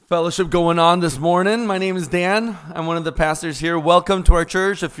Fellowship going on this morning. My name is Dan. I'm one of the pastors here. Welcome to our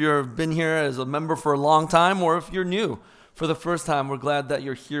church. If you've been here as a member for a long time or if you're new for the first time, we're glad that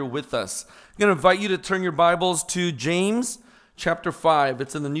you're here with us. I'm going to invite you to turn your Bibles to James chapter 5.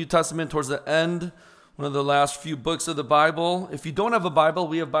 It's in the New Testament towards the end, one of the last few books of the Bible. If you don't have a Bible,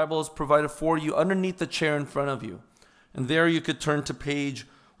 we have Bibles provided for you underneath the chair in front of you. And there you could turn to page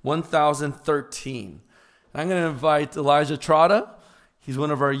 1013. I'm going to invite Elijah Trotta. He's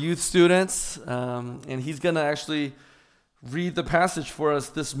one of our youth students, and he's going to actually read the passage for us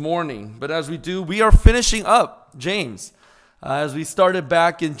this morning. But as we do, we are finishing up James. As we started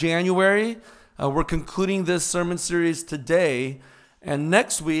back in January, we're concluding this sermon series today. And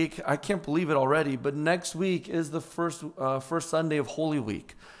next week, I can't believe it already, but next week is the first Sunday of Holy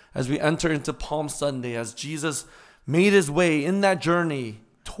Week, as we enter into Palm Sunday, as Jesus made his way in that journey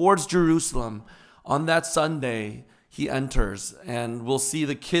towards Jerusalem. On that Sunday, he enters, and we'll see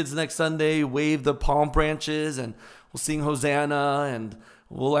the kids next Sunday wave the palm branches, and we'll sing Hosanna, and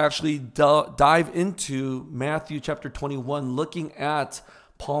we'll actually dive into Matthew chapter 21, looking at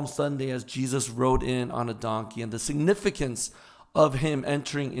Palm Sunday as Jesus rode in on a donkey and the significance of him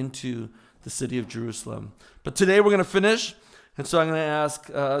entering into the city of Jerusalem. But today we're going to finish, and so I'm going to ask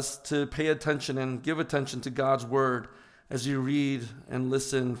us to pay attention and give attention to God's word as you read and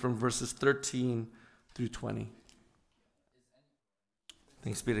listen from verses 13 through 20.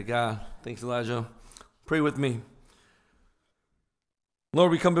 Thanks be to God. Thanks, Elijah. Pray with me.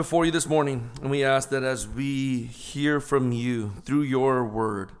 Lord, we come before you this morning, and we ask that as we hear from you through your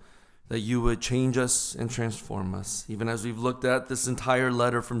word, that you would change us and transform us. Even as we've looked at this entire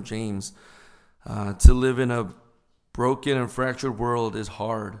letter from James, to live in a broken and fractured world is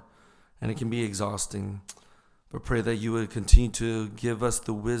hard, and it can be exhausting. But pray that you would continue to give us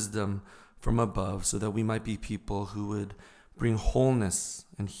the wisdom from above so that we might be people who would bring wholeness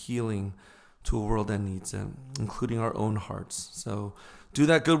and healing to a world that needs it, including our own hearts. So do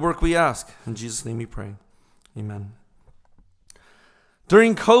that good work, we ask. In Jesus' name we pray. Amen.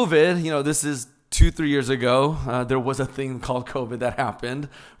 During COVID, this is 2-3 years ago, there was a thing called COVID that happened,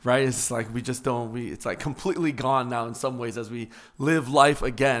 right? It's like it's like completely gone now in some ways as we live life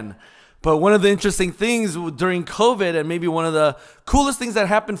again. But one of the interesting things during COVID, and maybe one of the coolest things that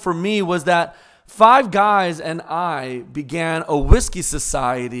happened for me, was that 5 guys and I began a whiskey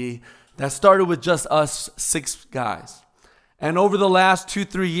society that started with just us 6 guys. And over the last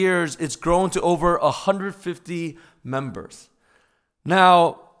 2-3 years, it's grown to over 150 members.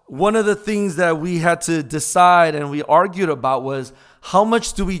 Now, one of the things that we had to decide and we argued about was how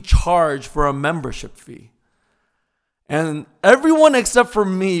much do we charge for a membership fee? And everyone except for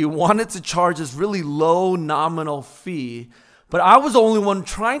me wanted to charge this really low nominal fee. But I was the only one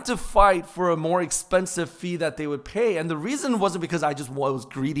trying to fight for a more expensive fee that they would pay. And the reason wasn't because I just was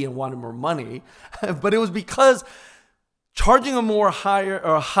greedy and wanted more money, but it was because charging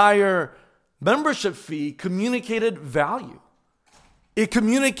a higher membership fee communicated value. It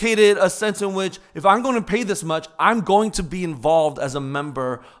communicated a sense in which if I'm going to pay this much, I'm going to be involved as a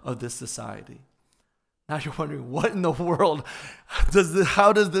member of this society. Now you're wondering, what in the world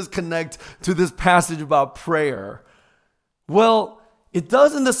how does this connect to this passage about prayer? Well, it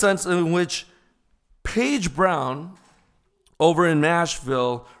does in the sense in which Paige Brown over in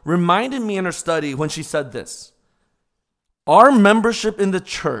Nashville reminded me in her study when she said this: our membership in the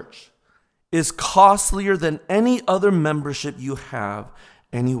church is costlier than any other membership you have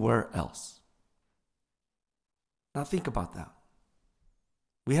anywhere else. Now think about that.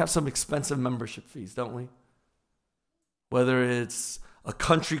 We have some expensive membership fees, don't we? Whether it's a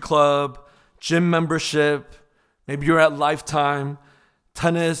country club, gym membership, maybe you're at Lifetime,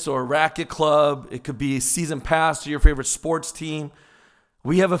 tennis or racket club. It could be a season pass to your favorite sports team.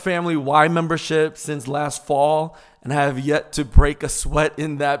 We have a family Y membership since last fall, and I have yet to break a sweat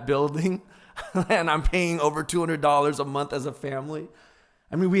in that building. And I'm paying over $200 a month as a family.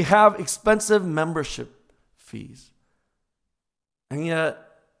 I mean, we have expensive membership fees. And yet,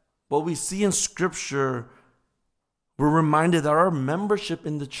 what we see in Scripture, we're reminded that our membership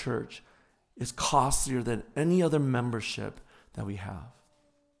in the church is costlier than any other membership that we have.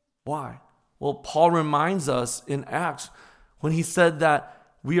 Why? Well, Paul reminds us in Acts when he said that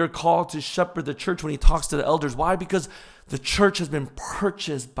we are called to shepherd the church when he talks to the elders. Why? Because the church has been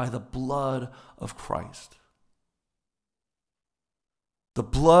purchased by the blood of Christ. The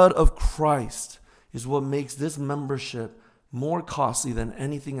blood of Christ is what makes this membership more costly than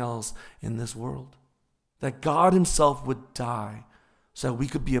anything else in this world. That God himself would die so that we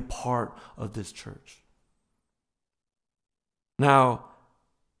could be a part of this church. Now,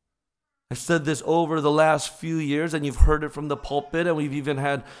 I've said this over the last few years, and you've heard it from the pulpit, and we've even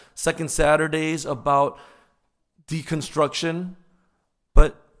had second Saturdays about deconstruction.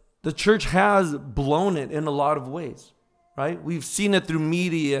 But the church has blown it in a lot of ways, right? We've seen it through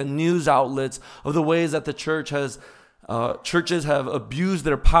media and news outlets of the ways that the churches have abused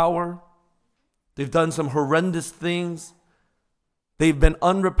their power. They've done some horrendous things. They've been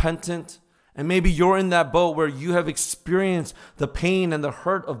unrepentant. And maybe you're in that boat where you have experienced the pain and the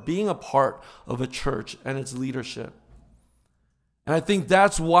hurt of being a part of a church and its leadership. And I think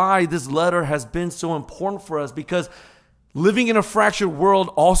that's why this letter has been so important for us, because living in a fractured world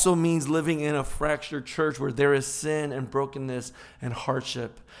also means living in a fractured church where there is sin and brokenness and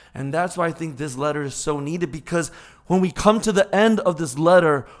hardship. And that's why I think this letter is so needed, because when we come to the end of this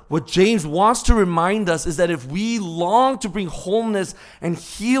letter, what James wants to remind us is that if we long to bring wholeness and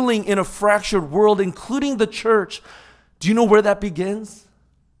healing in a fractured world, including the church, do you know where that begins?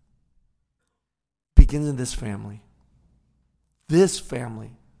 It begins in this family. This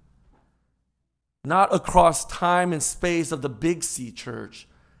family. Not across time and space of the Big C church,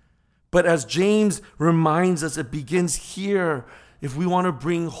 but as James reminds us, it begins here if we want to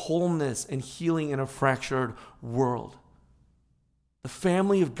bring wholeness and healing in a fractured world. The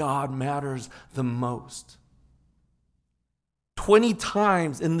family of God matters the most. 20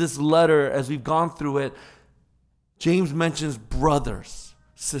 times in this letter, as we've gone through it, James mentions brothers,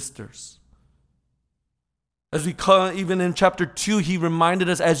 sisters. As we come, even in chapter 2, he reminded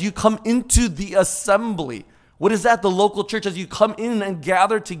us, as you come into the assembly. What is that? The local church. As you come in and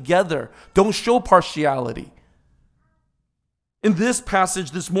gather together, don't show partiality. In this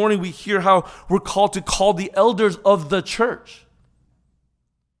passage this morning, we hear how we're called to call the elders of the church.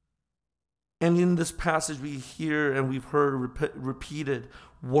 And in this passage, we hear and we've heard repeated,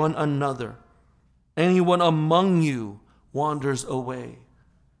 one another. Anyone among you wanders away.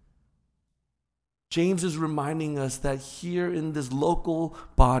 James is reminding us that here in this local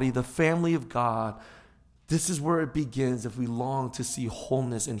body, the family of God, this is where it begins if we long to see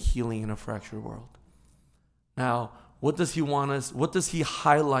wholeness and healing in a fractured world. Now, what does he want us? What does he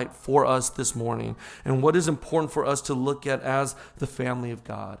highlight for us this morning? And what is important for us to look at as the family of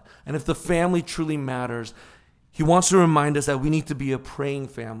God? And if the family truly matters, he wants to remind us that we need to be a praying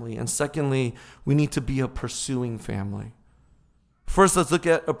family. And secondly, we need to be a pursuing family. First, let's look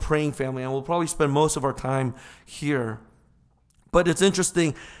at a praying family. And we'll probably spend most of our time here. But it's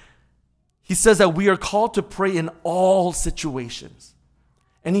interesting. He says that we are called to pray in all situations.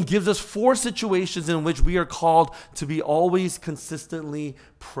 And he gives us 4 situations in which we are called to be always consistently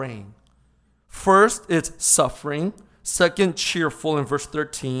praying. First, it's suffering. Second, cheerful in verse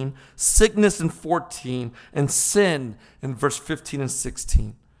 13. Sickness in 14. And sin in verse 15 and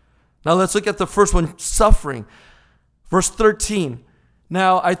 16. Now let's look at the first one, suffering. Verse 13.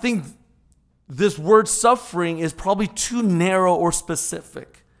 Now, I think this word suffering is probably too narrow or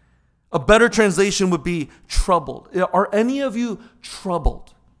specific. A better translation would be troubled. Are any of you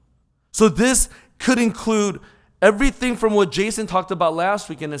troubled? So this could include everything from what Jason talked about last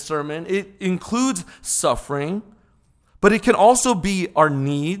week in his sermon. It includes suffering, but it can also be our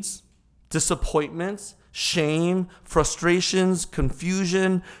needs, disappointments, shame, frustrations,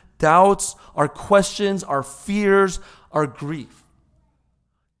 confusion, doubts, our questions, our fears, our grief.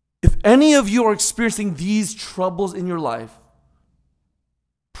 If any of you are experiencing these troubles in your life,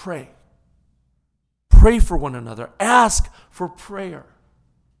 pray. Pray for one another. Ask for prayer.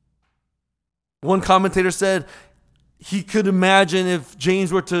 One commentator said he could imagine if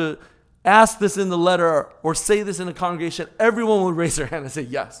James were to ask this in the letter or say this in a congregation, everyone would raise their hand and say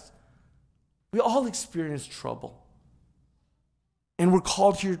yes. We all experience trouble. And we're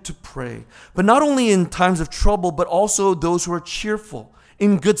called here to pray. But not only in times of trouble, but also those who are cheerful,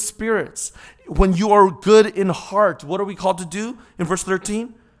 in good spirits. When you are good in heart, what are we called to do in verse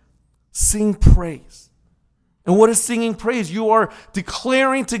 13? Sing praise. And what is singing praise? You are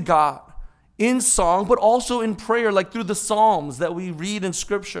declaring to God in song, but also in prayer, like through the Psalms that we read in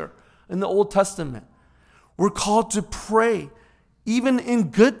Scripture, in the Old Testament. We're called to pray, even in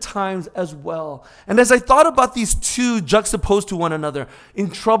good times as well. And as I thought about these two juxtaposed to one another, in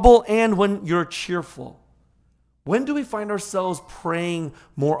trouble and when you're cheerful, when do we find ourselves praying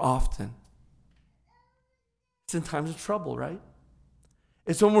more often? It's in times of trouble, right?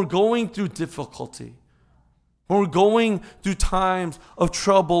 It's when we're going through difficulty, when we're going through times of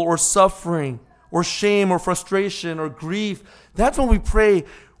trouble or suffering or shame or frustration or grief. That's when we pray.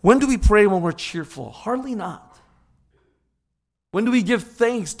 When do we pray when we're cheerful? Hardly not. When do we give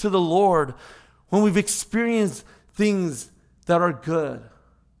thanks to the Lord? When we've experienced things that are good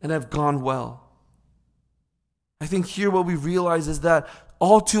and have gone well. I think here what we realize is that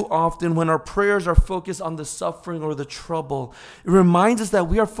all too often when our prayers are focused on the suffering or the trouble, it reminds us that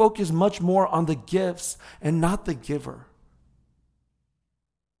we are focused much more on the gifts and not the giver.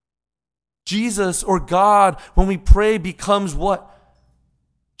 Jesus or God, when we pray, becomes what?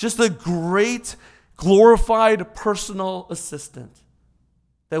 Just a great, glorified personal assistant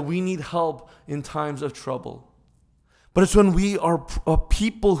that we need help in times of trouble. But it's when we are a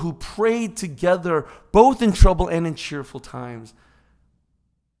people who pray together, both in trouble and in cheerful times.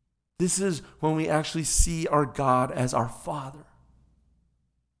 This is when we actually see our God as our Father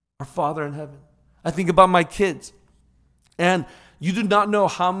in heaven. I think about my kids, and you do not know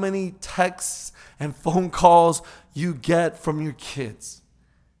how many texts and phone calls you get from your kids.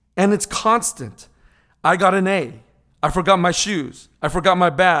 And it's constant. I got an A. I forgot my shoes. I forgot my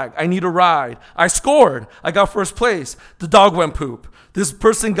bag. I need a ride. I scored. I got first place. The dog went poop. This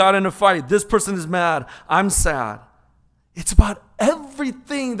person got in a fight. This person is mad. I'm sad. It's about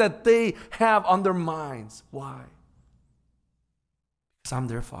everything that they have on their minds. Why? Because I'm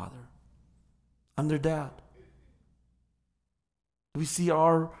their father. I'm their dad. We see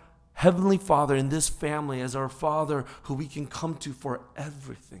our Heavenly Father in this family as our Father who we can come to for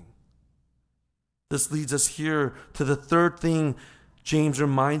everything. This leads us here to the third thing James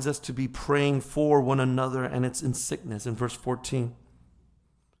reminds us to be praying for one another, and it's in sickness in verse 14.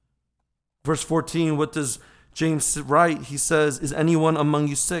 Verse 14, what does James write? He says, "Is anyone among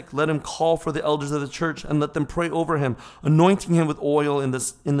you sick? Let him call for the elders of the church and let them pray over him, anointing him with oil in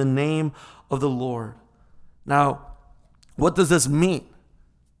the name of the Lord." Now, what does this mean?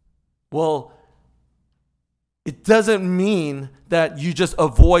 Well, it doesn't mean that you just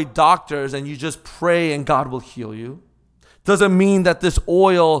avoid doctors and you just pray and God will heal you. It doesn't mean that this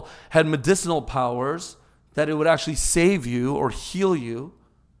oil had medicinal powers, that it would actually save you or heal you.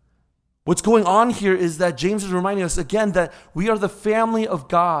 What's going on here is that James is reminding us again that we are the family of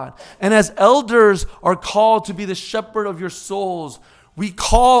God. And as elders are called to be the shepherd of your souls, we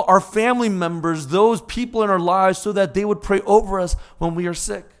call our family members, those people in our lives, so that they would pray over us when we are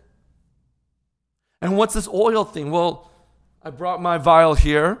sick. And what's this oil thing? Well, I brought my vial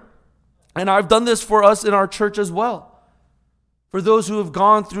here, and I've done this for us in our church as well. For those who have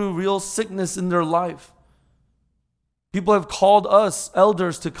gone through real sickness in their life. People have called us,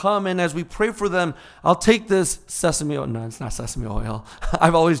 elders, to come, and as we pray for them, I'll take this sesame oil. No, it's not sesame oil.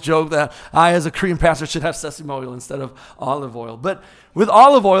 I've always joked that I, as a Korean pastor, should have sesame oil instead of olive oil. But with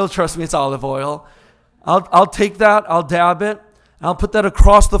olive oil, trust me, it's olive oil. I'll take that, I'll dab it, and I'll put that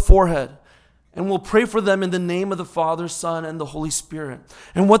across the forehead. And we'll pray for them in the name of the Father, Son, and the Holy Spirit.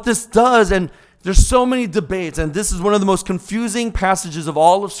 And what this does, and there's so many debates, and this is one of the most confusing passages of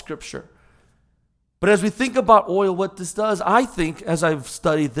all of Scripture. But as we think about oil, what this does, I think, as I've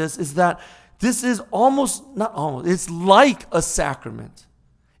studied this, is that this is it's like a sacrament,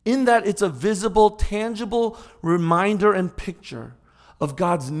 in that it's a visible, tangible reminder and picture of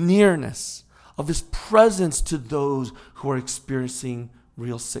God's nearness, of His presence to those who are experiencing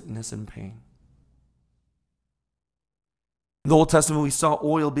real sickness and pain. In the Old Testament, we saw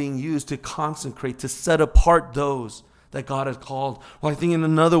oil being used to consecrate, to set apart those that God has called. Well, I think in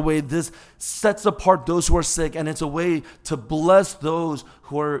another way, this sets apart those who are sick, and it's a way to bless those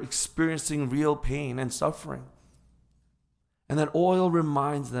who are experiencing real pain and suffering. And that oil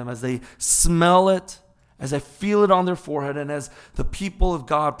reminds them as they smell it, as they feel it on their forehead, and as the people of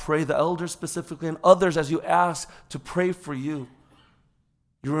God pray, the elders specifically, and others as you ask to pray for you,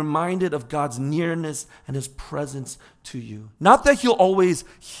 you're reminded of God's nearness and His presence to you. Not that He'll always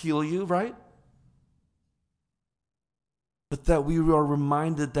heal you, right? But that we are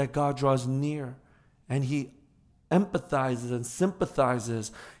reminded that God draws near and He empathizes and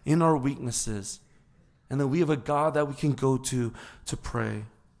sympathizes in our weaknesses. And that we have a God that we can go to pray.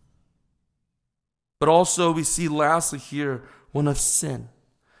 But also we see lastly here one of sin.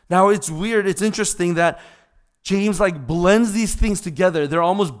 Now it's weird, it's interesting that James blends these things together. They're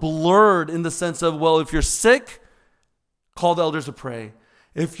almost blurred in the sense of, well, if you're sick, call the elders to pray.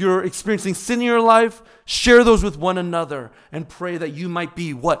 If you're experiencing sin in your life, share those with one another and pray that you might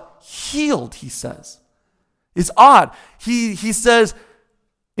be what? Healed, he says. It's odd. He says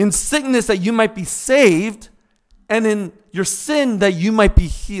in sickness that you might be saved, and in your sin that you might be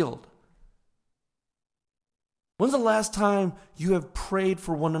healed. When's the last time you have prayed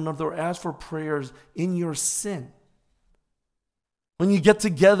for one another or asked for prayers in your sin? When you get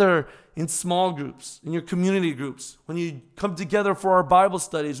together in small groups, in your community groups, when you come together for our Bible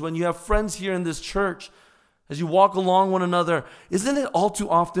studies, when you have friends here in this church, as you walk along one another, isn't it all too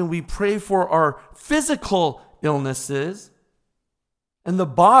often we pray for our physical illnesses and the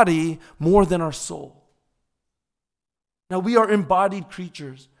body more than our soul? Now, we are embodied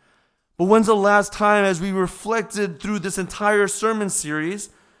creatures. But when's the last time, as we reflected through this entire sermon series,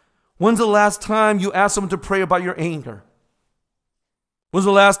 when's the last time you asked someone to pray about your anger? When's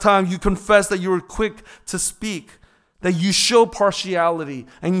the last time you confessed that you were quick to speak, that you show partiality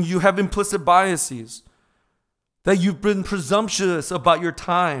and you have implicit biases, that you've been presumptuous about your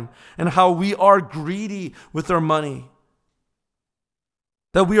time and how we are greedy with our money,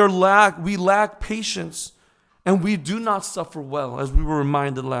 that we lack patience and we do not suffer well, as we were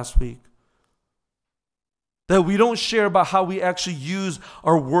reminded last week. That we don't share about how we actually use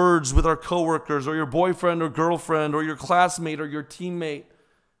our words with our coworkers or your boyfriend or girlfriend or your classmate or your teammate.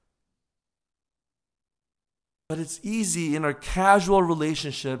 But it's easy in our casual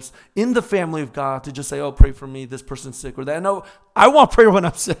relationships in the family of God to just say, oh, pray for me, this person's sick or that. No, I want prayer when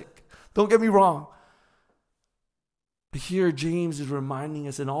I'm sick. Don't get me wrong. But here James is reminding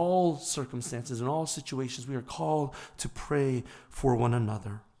us in all circumstances, in all situations, we are called to pray for one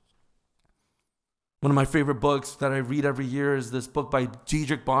another. One of my favorite books that I read every year is this book by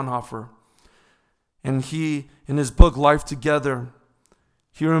Dietrich Bonhoeffer. And he, in his book, Life Together,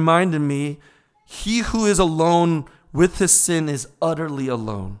 he reminded me, he who is alone with his sin is utterly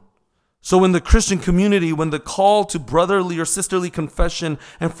alone. So in the Christian community, when the call to brotherly or sisterly confession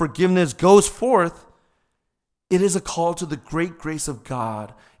and forgiveness goes forth, it is a call to the great grace of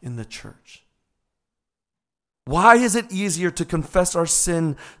God in the church. Why is it easier to confess our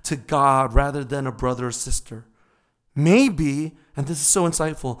sin to God rather than a brother or sister? Maybe, and this is so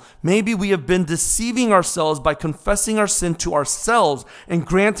insightful, maybe we have been deceiving ourselves by confessing our sin to ourselves and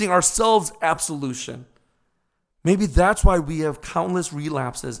granting ourselves absolution. Maybe that's why we have countless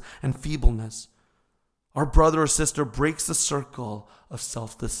relapses and feebleness. Our brother or sister breaks the circle of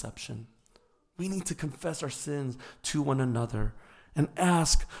self-deception. We need to confess our sins to one another and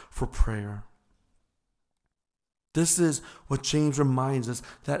ask for prayer. This is what James reminds us,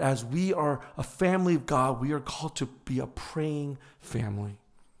 that as we are a family of God, we are called to be a praying family.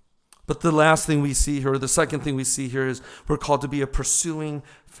 But the last thing we see here, or the second thing we see here, is we're called to be a pursuing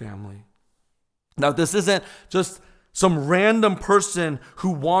family. Now, this isn't just some random person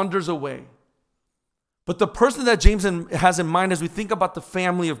who wanders away. But the person that James has in mind as we think about the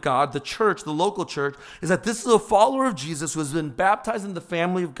family of God, the church, the local church, is that this is a follower of Jesus who has been baptized in the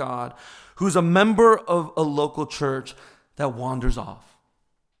family of God, who's a member of a local church that wanders off.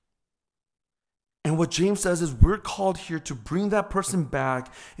 And what James says is we're called here to bring that person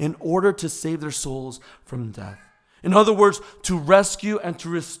back in order to save their souls from death. In other words, to rescue and to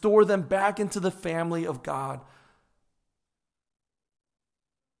restore them back into the family of God.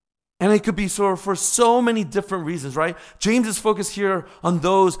 And it could be for so many different reasons, right? James is focused here on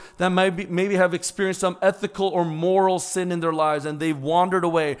those that maybe have experienced some ethical or moral sin in their lives and they've wandered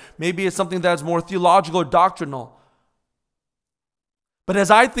away. Maybe it's something that's more theological or doctrinal. But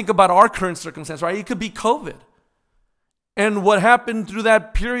as I think about our current circumstance, right, it could be COVID. And what happened through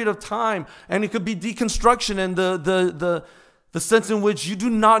that period of time. And it could be deconstruction and the sense in which you do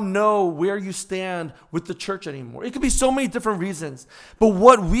not know where you stand with the church anymore. It could be so many different reasons. But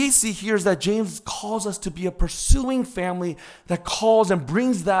what we see here is that James calls us to be a pursuing family that calls and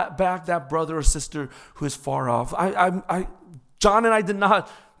brings that back, that brother or sister who is far off. John and I did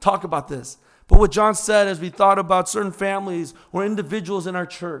not talk about this. But what John said as we thought about certain families or individuals in our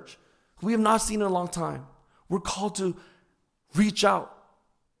church who we have not seen in a long time, we're called to reach out,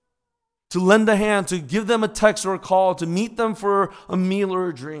 to lend a hand, to give them a text or a call, to meet them for a meal or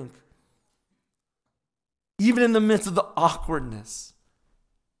a drink. Even in the midst of the awkwardness.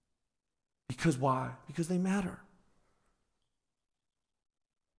 Because why? Because they matter.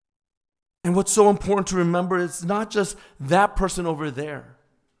 And what's so important to remember is not just that person over there.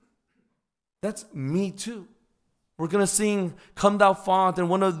 That's me too. We're going to sing Come Thou Font, and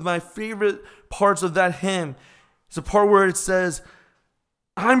one of my favorite parts of that hymn is the part where it says,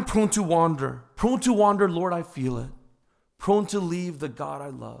 I'm prone to wander, Lord, I feel it. Prone to leave the God I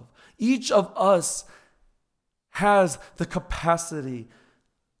love. Each of us has the capacity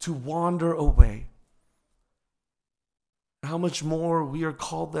to wander away. How much more we are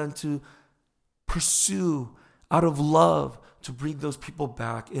called then to pursue out of love to bring those people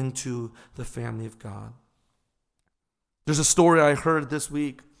back into the family of God. There's a story I heard this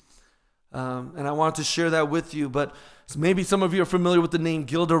week, and I wanted to share that with you, but maybe some of you are familiar with the name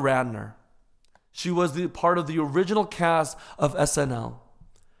Gilda Radner. She was part of the original cast of SNL.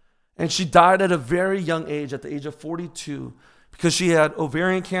 And she died at a very young age, at the age of 42, because she had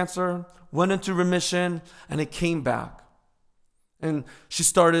ovarian cancer, went into remission, and it came back. And she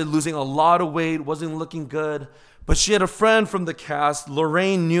started losing a lot of weight, wasn't looking good. But she had a friend from the cast,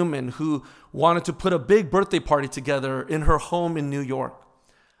 Lorraine Newman, who wanted to put a big birthday party together in her home in New York.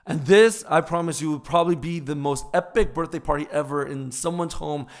 And this, I promise you, would probably be the most epic birthday party ever in someone's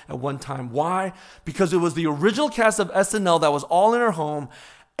home at one time. Why? Because it was the original cast of SNL that was all in her home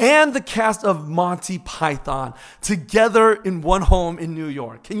and the cast of Monty Python together in one home in New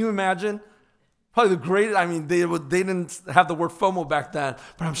York. Can you imagine? Probably the greatest. I mean, they didn't have the word FOMO back then,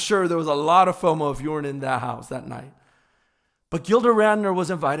 but I'm sure there was a lot of FOMO if you weren't in that house that night. But Gilda Radner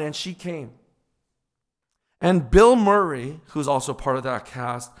was invited and she came. And Bill Murray, who's also part of that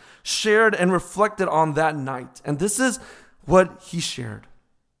cast, shared and reflected on that night. And this is what he shared.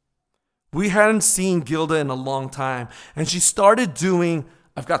 We hadn't seen Gilda in a long time, and she started doing,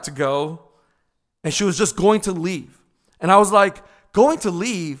 I've got to go, and she was just going to leave. And I was like, going to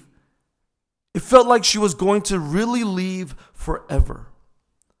leave? It felt like she was going to really leave forever.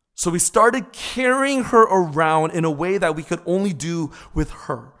 So we started carrying her around in a way that we could only do with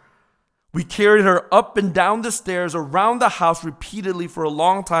her. We carried her up and down the stairs around the house repeatedly for a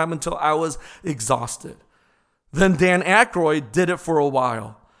long time until I was exhausted. Then Dan Aykroyd did it for a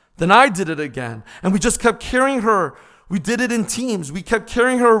while. Then I did it again. And we just kept carrying her. We did it in teams. We kept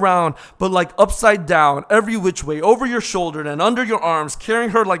carrying her around, but like upside down, every which way, over your shoulder and under your arms,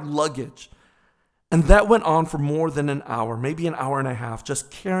 carrying her like luggage. And that went on for more than an hour, maybe an hour and a half,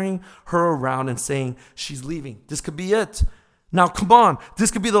 just carrying her around and saying, she's leaving. This could be it. Now, come on. This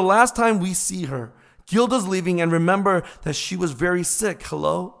could be the last time we see her. Gilda's leaving, and remember that she was very sick.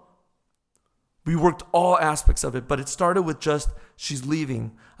 Hello? We worked all aspects of it, but it started with just, she's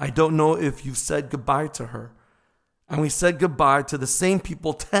leaving. I don't know if you've said goodbye to her. And we said goodbye to the same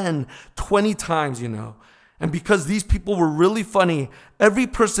people 10, 20 times, And because these people were really funny, every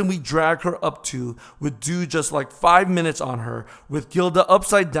person we dragged her up to would do just like 5 minutes on her with Gilda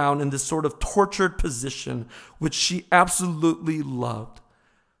upside down in this sort of tortured position, which she absolutely loved.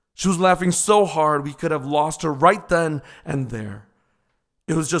 She was laughing so hard we could have lost her right then and there.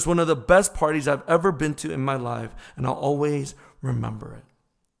 It was just one of the best parties I've ever been to in my life, and I'll always remember it.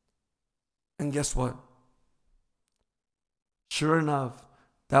 And guess what? Sure enough,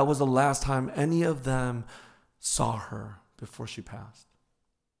 that was the last time any of them saw her before she passed.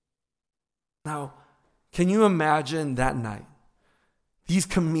 Now, can you imagine that night? These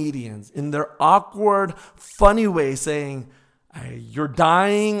comedians in their awkward, funny way saying, you're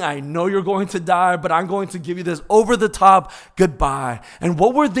dying, I know you're going to die, but I'm going to give you this over-the-top goodbye. And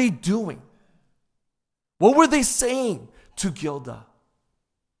what were they doing? What were they saying to Gilda?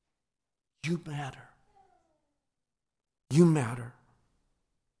 You matter. You matter.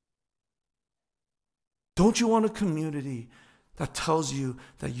 Don't you want a community that tells you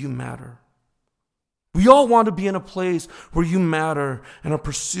that you matter? We all want to be in a place where you matter and are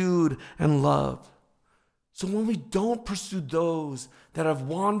pursued and loved. So when we don't pursue those that have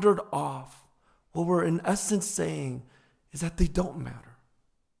wandered off, what we're in essence saying is that they don't matter.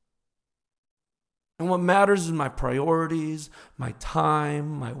 And what matters is my priorities, my time,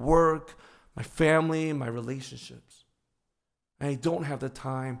 my work, my family, my relationships. And I don't have the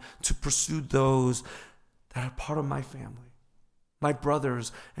time to pursue those that are part of my family, my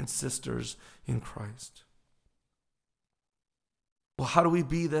brothers and sisters in Christ. Well, how do we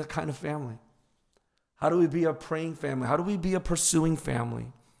be that kind of family? How do we be a praying family? How do we be a pursuing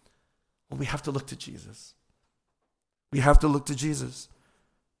family? Well, we have to look to Jesus. We have to look to Jesus.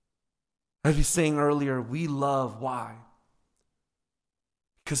 As we were saying earlier, we love. Why?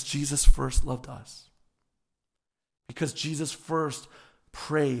 Because Jesus first loved us. Because Jesus first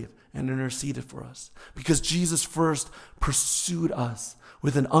prayed and interceded for us. Because Jesus first pursued us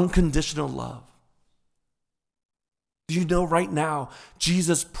with an unconditional love. Do you know right now,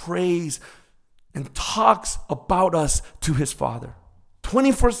 Jesus prays and talks about us to his Father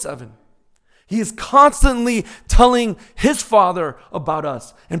 24/7. He is constantly telling his Father about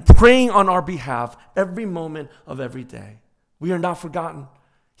us and praying on our behalf every moment of every day. We are not forgotten.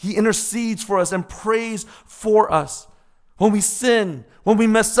 He intercedes for us and prays for us. When we sin, when we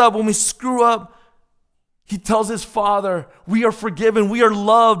mess up, when we screw up, he tells his Father, we are forgiven, we are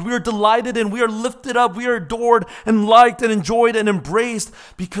loved, we are delighted in, we are lifted up, we are adored and liked and enjoyed and embraced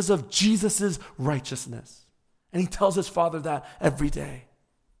because of Jesus' righteousness. And he tells his Father that every day.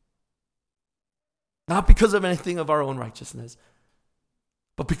 Not because of anything of our own righteousness,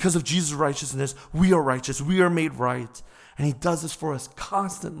 but because of Jesus' righteousness, we are righteous, we are made right. And he does this for us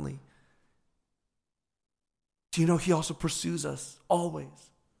constantly. Do you know he also pursues us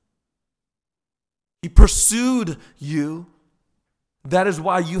always? He pursued you. That is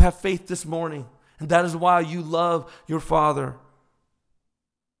why you have faith this morning. And that is why you love your Father.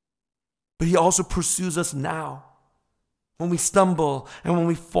 But he also pursues us now. when we stumble and when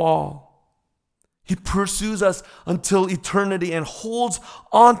we fall. He pursues us until eternity and holds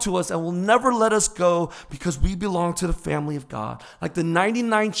on to us and will never let us go because we belong to the family of God. Like the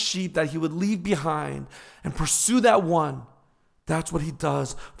 99 sheep that he would leave behind and pursue that one. That's what he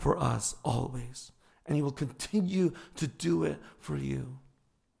does for us always. And he will continue to do it for you.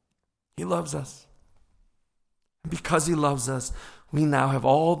 He loves us. And because he loves us, we now have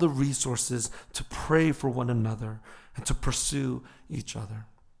all the resources to pray for one another and to pursue each other.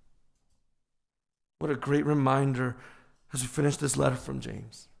 What a great reminder as we finish this letter from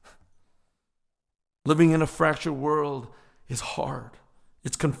James. Living in a fractured world is hard.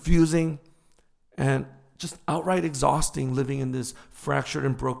 It's confusing and just outright exhausting living in this fractured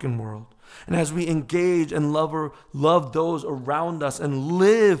and broken world. And as we engage and love those around us and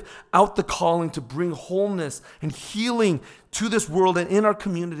live out the calling to bring wholeness and healing to this world and in our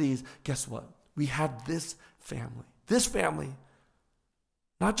communities, guess what? We have this family. This family.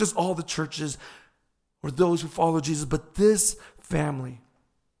 Not just all the churches or those who follow Jesus, but this family.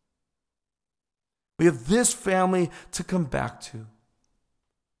 We have this family to come back to.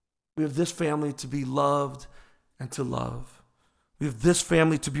 We have this family to be loved and to love. We have this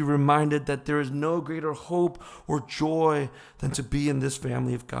family to be reminded that there is no greater hope or joy than to be in this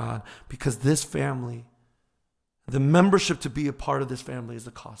family of God, because this family, the membership to be a part of this family is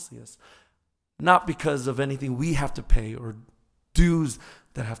the costliest. Not because of anything we have to pay or dues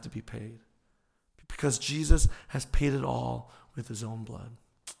that have to be paid. Because Jesus has paid it all with his own blood.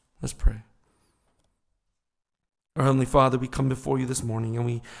 Let's pray. Our Heavenly Father, we come before you this morning and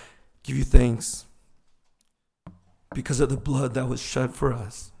we give you thanks because of the blood that was shed for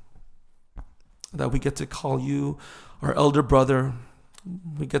us. That we get to call you our elder brother.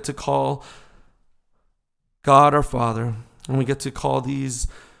 We get to call God our Father. And we get to call these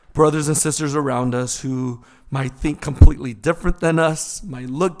brothers and sisters around us who might think completely different than us, might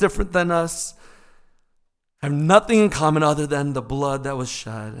look different than us, have nothing in common other than the blood that was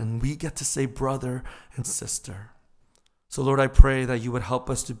shed. And we get to say brother and sister. So Lord, I pray that you would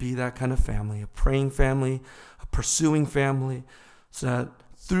help us to be that kind of family, a praying family, a pursuing family, so that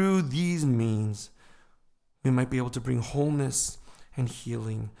through these means, we might be able to bring wholeness and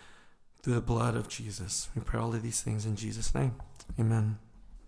healing through the blood of Jesus. We pray all of these things in Jesus' name. Amen.